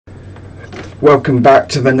Welcome back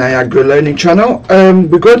to the Niagara Learning Channel.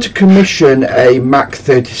 We're going to commission a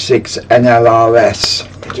MAC36NL-RS.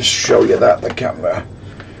 Just show you that, the camera.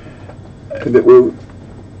 If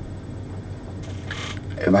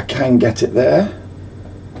I can get it there.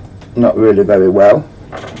 Not really very well.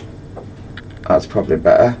 That's probably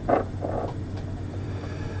better.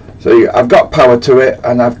 So I've got power to it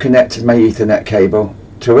and I've connected my Ethernet cable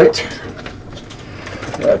to it.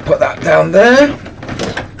 Put that down there.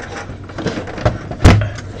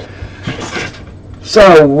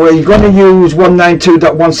 So we're going to use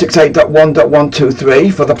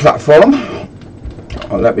 192.168.1.123 for the platform.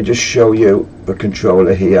 Let me just show you the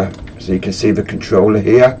controller here. So you can see the controller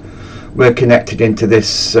here. We're connected into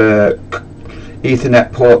this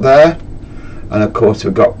Ethernet port there. And of course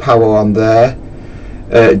we've got power on there.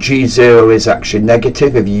 G0 is actually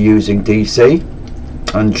negative if you're using DC.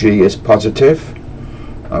 And G is positive.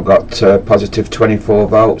 I've got positive 24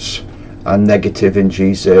 volts and negative in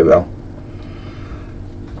G0.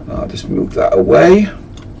 I'll just move that away.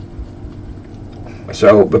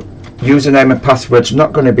 So the username and password's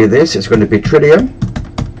not going to be this, it's going to be Tridium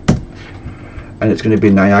and it's going to be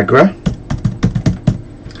Niagara.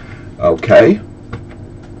 Okay.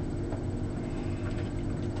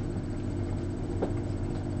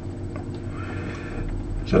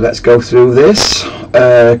 So let's go through this.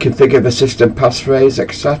 Configure the system passphrase,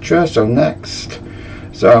 etc. So next.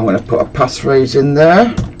 So I'm going to put a passphrase in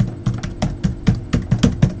there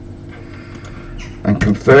and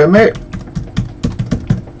confirm it.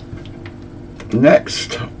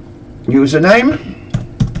 Next, username,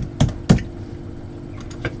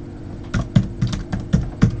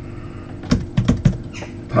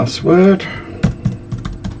 password,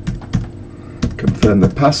 confirm the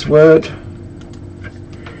password,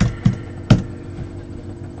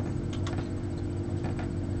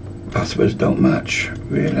 passwords don't match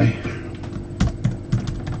really.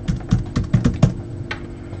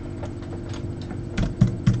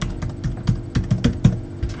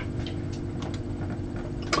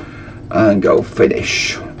 And go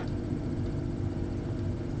finish.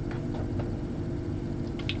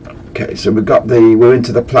 Okay, so we're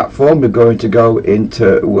into the platform. We're going to go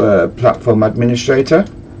into platform administrator.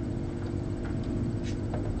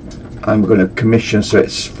 I'm going to commission, so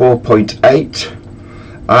it's 4.8.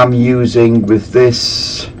 I'm using with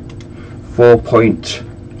this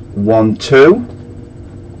 4.12.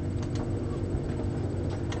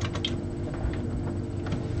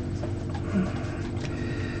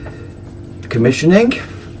 Commissioning.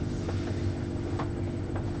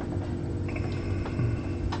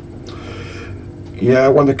 Yeah, I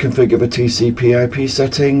want to configure the TCP/IP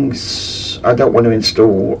settings. I don't want to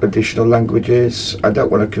install additional languages. I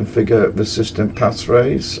don't want to configure the system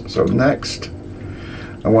passphrase. So next,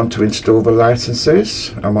 I want to install the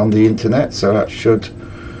licenses. I'm on the internet, so that should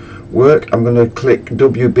work. I'm going to click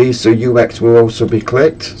WB, so UX will also be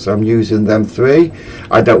clicked. So I'm using them three.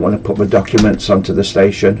 I don't want to put the documents onto the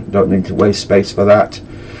station. Don't need to waste space for that.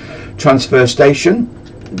 Transfer station.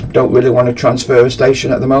 Don't really want to transfer a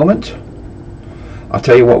station at the moment. I'll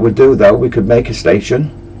tell you what we'll do though. We could make a station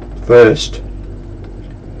first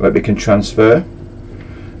where we can transfer.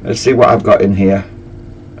 Let's see what I've got in here.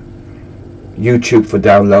 YouTube for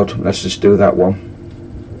download. Let's just do that one.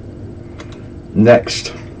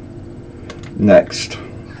 Next. Next.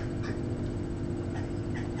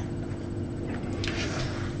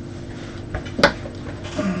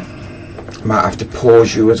 Might have to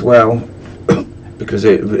pause you as well because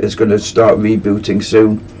it's going to start rebooting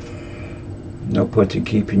soon. No point in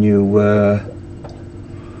keeping you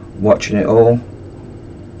watching it all.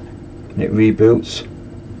 It reboots.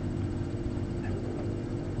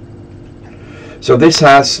 So this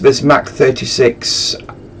MAC36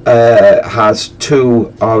 has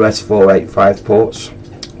two RS485 ports,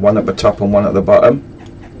 one at the top and one at the bottom.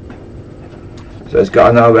 So it's got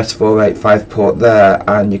an RS485 port there,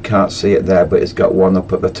 and you can't see it there, but it's got one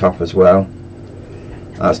up at the top as well.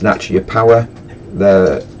 That's naturally your power.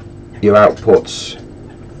 Your outputs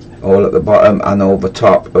all at the bottom, and over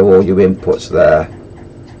top are all your inputs there.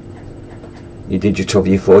 Your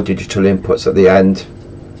 4 digital inputs at the end,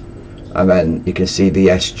 and then you can see the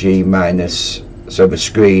SG minus, so the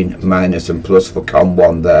screen minus and plus for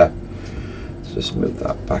COM1 there. So just move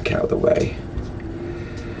that back out of the way.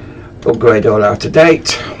 Upgrade all out of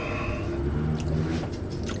date.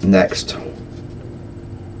 Next.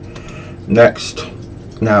 Next.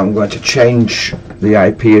 Now I'm going to change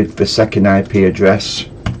the second IP address.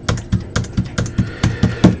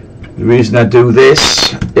 The reason I do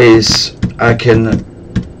this is I can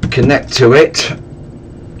connect to it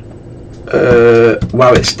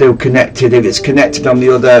while it's still connected. If it's connected on the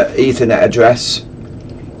other Ethernet address,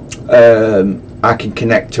 I can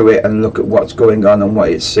connect to it and look at what's going on and what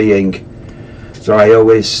it's seeing. So I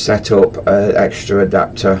always set up an extra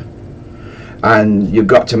adapter, and you've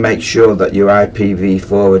got to make sure that your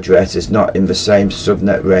IPv4 address is not in the same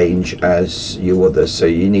subnet range as your others. So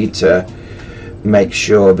you need to make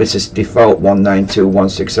sure this is default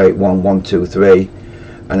 192.168.1.123,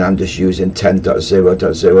 and I'm just using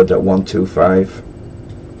 10.0.0.125.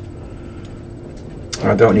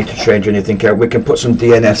 I don't need to change anything else. We can put some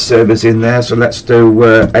DNS servers in there, so let's do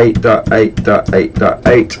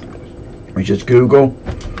 8.8.8.8, which is Google.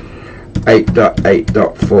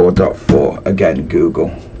 8.8.4.4, again Google.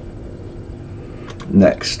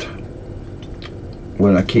 Next.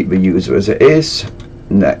 We're going to keep the user as it is.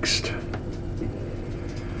 Next.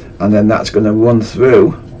 And then that's going to run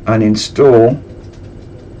through and install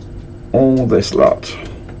all this lot.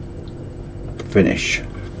 Finish.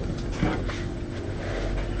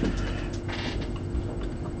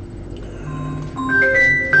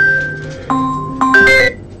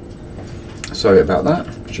 Sorry about that,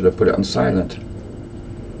 should have put it on silent.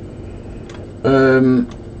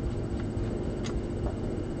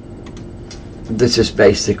 This is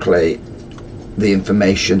basically the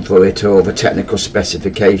information for it, or the technical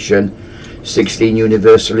specification. 16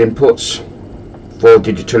 universal inputs, 4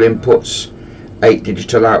 digital inputs, 8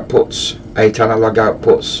 digital outputs, 8 analog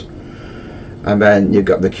outputs, and then you've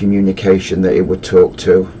got the communication that it would talk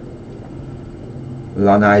to.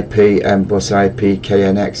 LAN IP, MBus IP,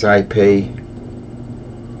 KNX IP,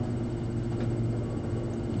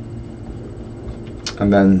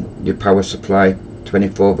 and then your power supply,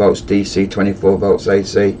 24 volts DC, 24 volts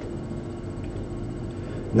AC.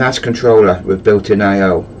 NAS controller with built-in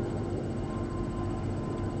I/O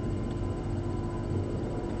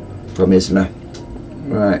from ISMA.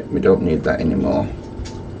 Right, we don't need that anymore.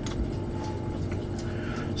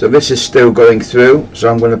 So this is still going through, so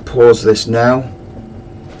I'm going to pause this now,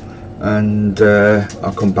 and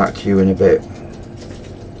I'll come back to you in a bit.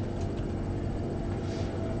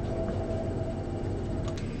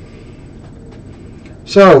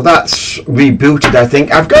 So that's rebooted, I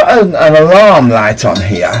think. I've got an alarm light on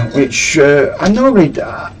here, which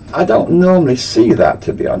I don't normally see that,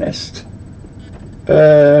 to be honest.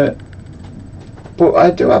 But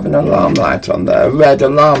I do have an alarm light on there, a red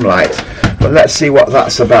alarm light. But let's see what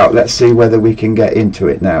that's about. Let's see whether we can get into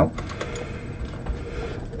it now.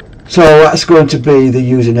 So that's going to be the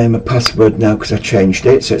username and password now, because I changed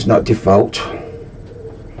it, so it's not default.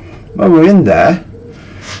 Well, we're in there.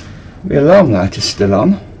 The alarm light is still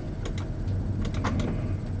on.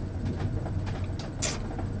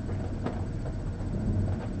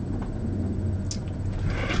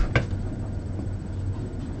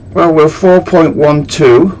 Well, we're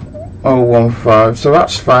 4.12.015, so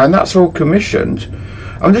that's fine. That's all commissioned.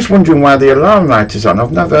 I'm just wondering why the alarm light is on.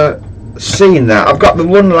 I've never seen that. I've got the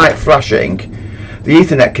run light flashing, the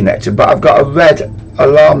Ethernet connector, but I've got a red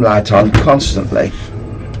alarm light on constantly,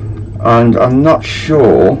 and I'm not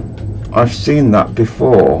sure I've seen that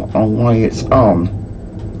before on why it's on.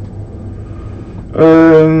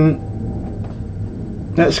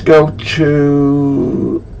 Let's go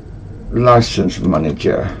to license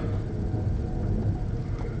manager.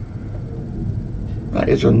 That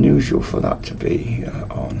is unusual for that to be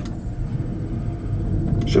on.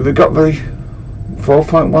 So we've got the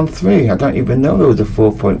 4.13. I don't even know there was a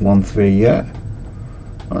 4.13 yet.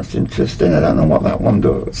 That's interesting. I don't know what that one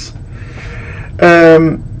does.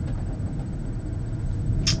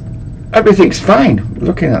 Everything's fine.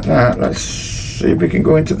 Looking at that, let's see if we can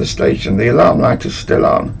go into the station. The alarm light is still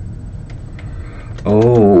on.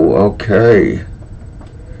 Oh, okay.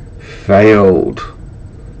 Failed.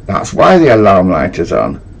 That's why the alarm light is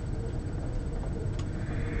on.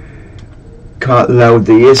 Can't load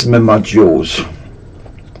the ISMA modules.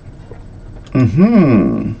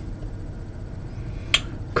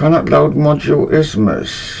 Cannot load module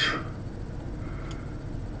ISMAs.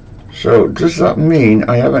 So does that mean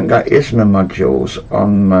I haven't got ISMA modules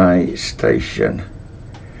on my station?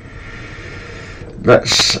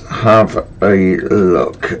 Let's have a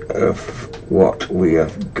look of what we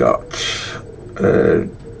have got.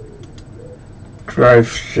 Drive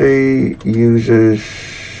C, users,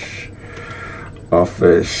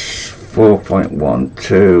 Office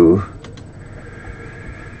 4.12,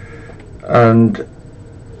 and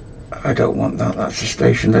I don't want that. That's the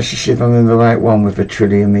station. Let's just see if I'm in the right one with the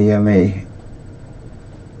Tridium EME.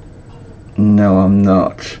 No, I'm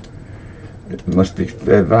not. It must be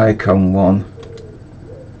the Vicon one.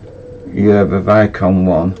 Yeah, the Vicon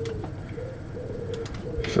one.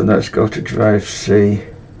 So let's go to Drive C.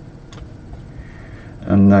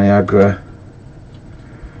 and Niagara,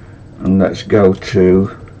 and let's go to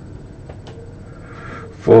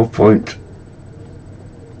 4. Which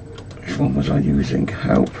one was I using?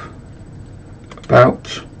 Help. About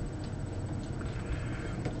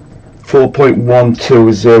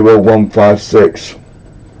 4.120156.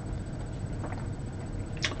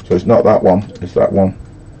 So it's not that one, it's that one.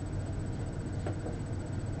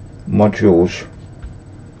 Modules.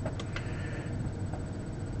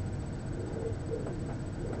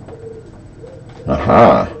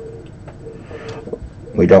 Aha.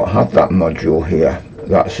 We don't have that module here.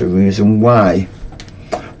 That's the reason why.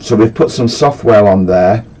 So we've put some software on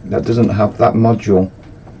there that doesn't have that module.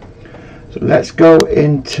 So let's go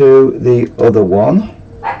into the other one.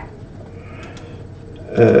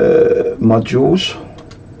 Modules.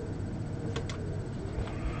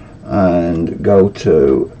 And go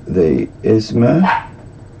to the ISMA,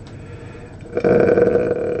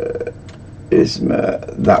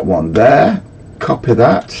 that one there, copy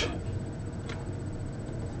that,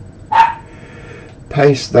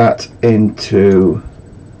 paste that into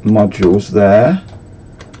modules there,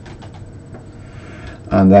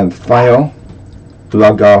 and then file,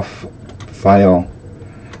 log off, file,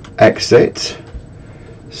 exit,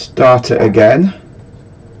 start it again.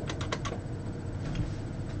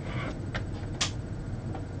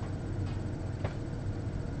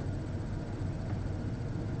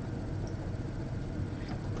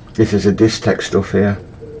 This is a Distech stuff here,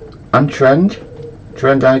 and trend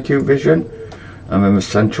IQ vision, and then the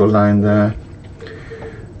central line there.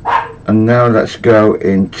 And now let's go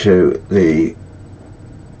into the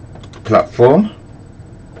platform.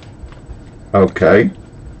 Okay,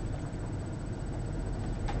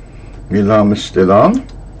 the alarm is still on.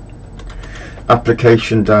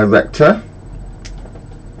 Application director.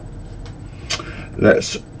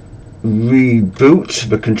 Let's reboot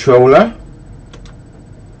the controller.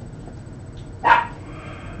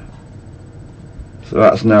 So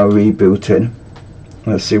that's now rebooting.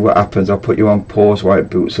 Let's see what happens. I'll put you on pause while it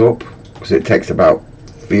boots up, because it takes about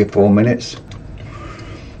 3 or 4 minutes.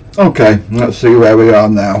 Okay, let's see where we are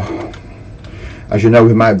now. As you know,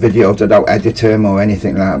 with my videos I don't edit them or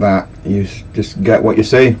anything like that. You just get what you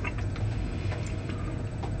see.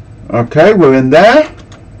 Okay, we're in there.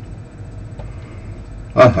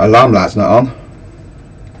 Oh, alarm light's not on.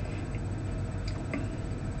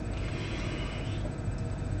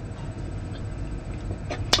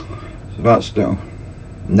 So that's still.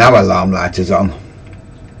 Now alarm light is on.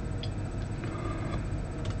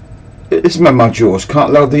 ISMA modules.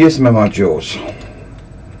 Can't load the ISMA modules.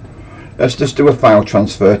 Let's just do a file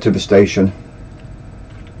transfer to the station.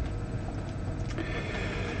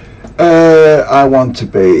 I want to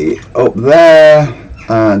be up there,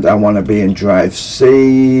 and I want to be in drive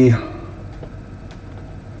C,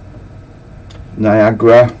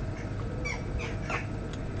 Niagara,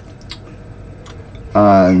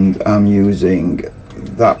 and I'm using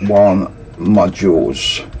that one,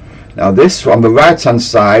 modules. Now this, on the right hand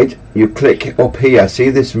side, you click up here, see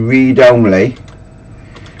this read only,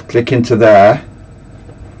 click into there,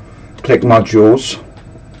 click modules,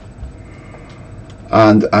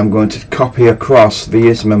 and I'm going to copy across the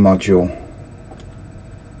ISMA module.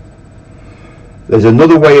 There's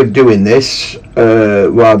another way of doing this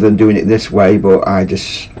rather than doing it this way, but I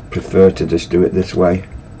just prefer to just do it this way.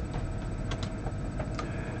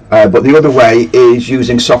 But the other way is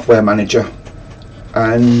using Software Manager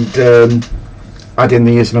and adding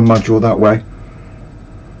the ISMA module that way.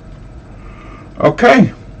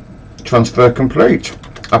 Okay, transfer complete.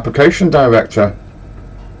 Application Director.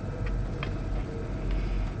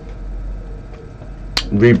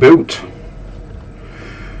 Reboot.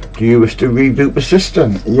 Do you wish to reboot the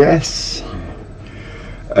system? Yes.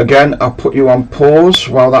 Again, I'll put you on pause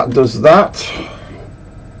while that does that.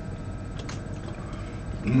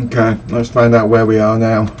 Okay, let's find out where we are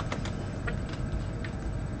now.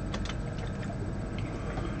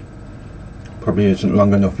 Probably isn't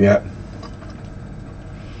long enough yet.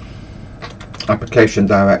 Application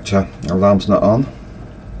Director. Alarm's not on.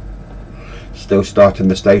 Still starting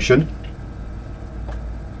the station.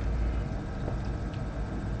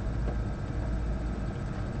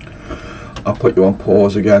 I'll put you on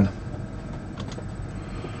pause again.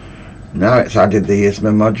 Now it's added the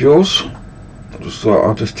ISMA modules. Just thought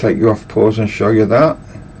I'll just take you off pause and show you that.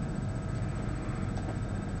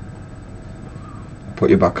 Put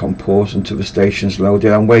you back on pause until the station's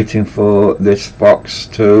loaded. I'm waiting for this box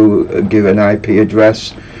to give an IP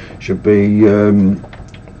address. Should be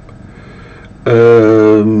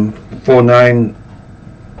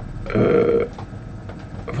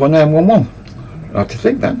 4911. I have to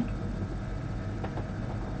think then.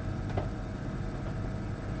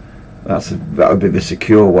 that'll be the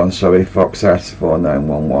secure one, sorry, Fox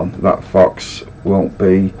S4911. That Fox won't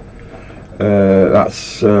be,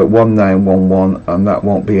 that's 1911, and that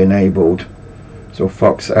won't be enabled. So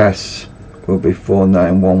Fox S will be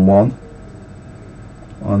 4911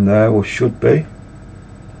 on there, or should be.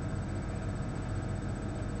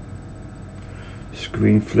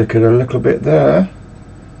 Screen flickered a little bit there.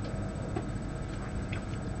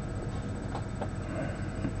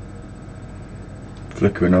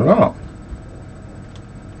 Flickering a lot.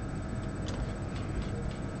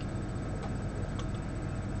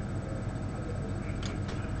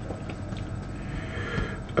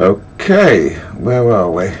 Okay, where are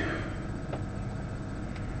we?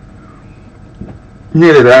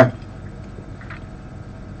 Nearly there.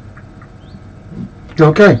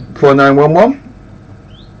 Okay, 4911.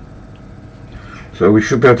 So we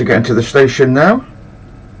should be able to get into the station now.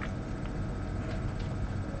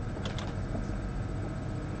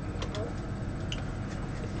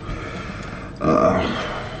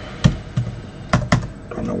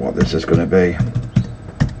 Don't know what this is going to be.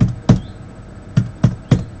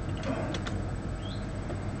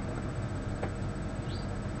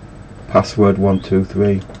 Password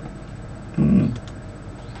 123.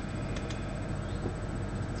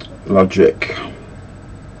 Logic.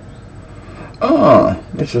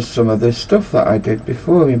 This is some of this stuff that I did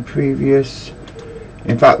before in previous.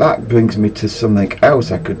 In fact, that brings me to something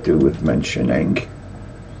else I could do with mentioning.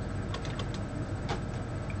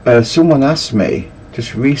 Someone asked me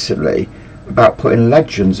just recently about putting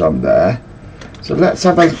legends on there, so let's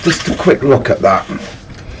have just a quick look at that.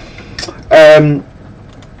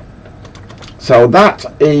 So that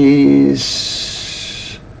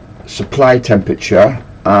is supply temperature,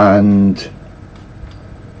 and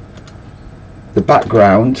the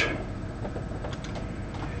background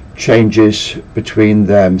changes between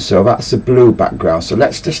them, so that's the blue background. So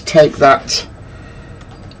let's just take that,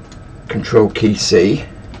 Control key C,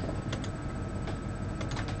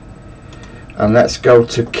 and let's go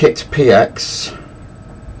to Kit PX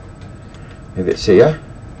if it's here.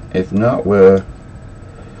 If not,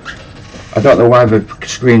 I don't know why the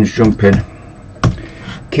screen's jumping.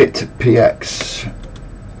 Kit PX.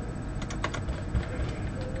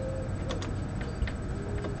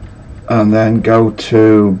 And then go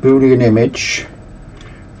to Boolean image,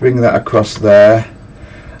 bring that across there,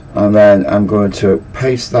 and then I'm going to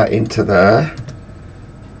paste that into there.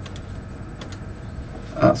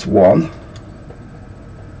 That's one.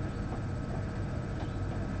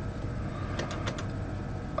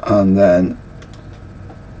 And then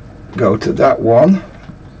go to that one,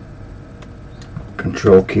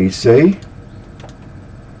 Control key C,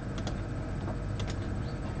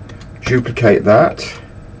 duplicate that,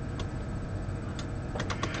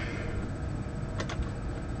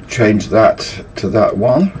 change that to that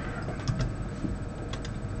one,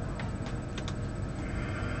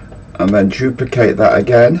 and then duplicate that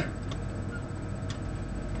again,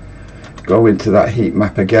 go into that heat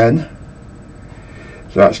map again.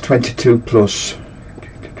 So that's 22 plus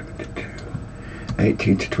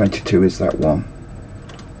 18 to 22 is that one.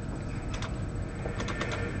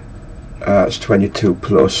 That's 22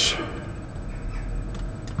 plus.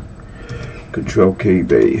 Control key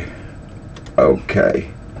B.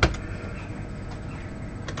 Okay.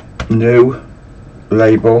 New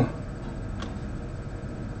label.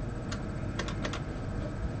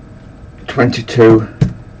 22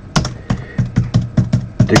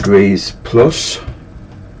 degrees plus.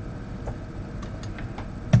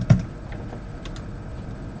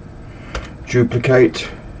 Duplicate,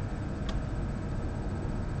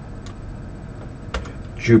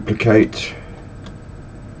 duplicate,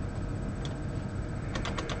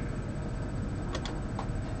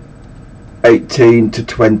 (18 to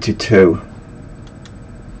 22).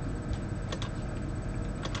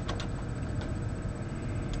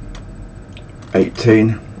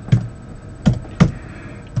 (18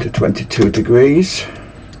 to 22 degrees).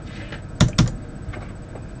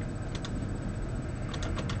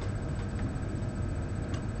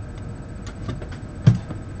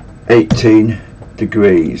 18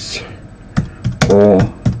 degrees or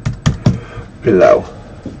below,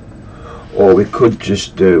 or we could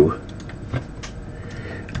just do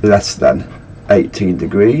less than 18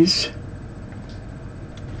 degrees,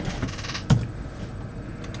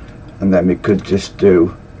 and then we could just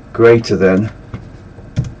do greater than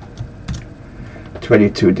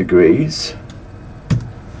 22 degrees.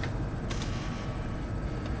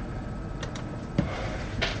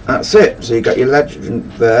 That's it. So you got your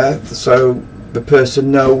legend there, so the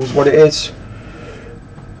person knows what it is.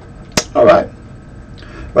 Alright,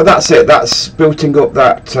 But that's it. That's booting up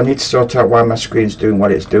that. I need to sort out why my screen's doing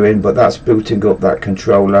what it's doing, but that's booting up that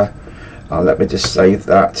controller. Let me just save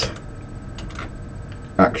that.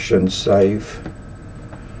 Action save.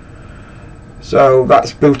 So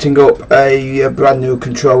that's booting up a brand new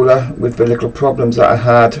controller with the little problems that I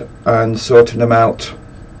had and sorting them out.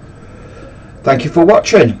 Thank you for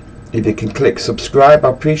watching. If you can click subscribe,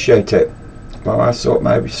 I appreciate it while I sort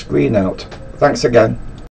my screen out. Thanks again.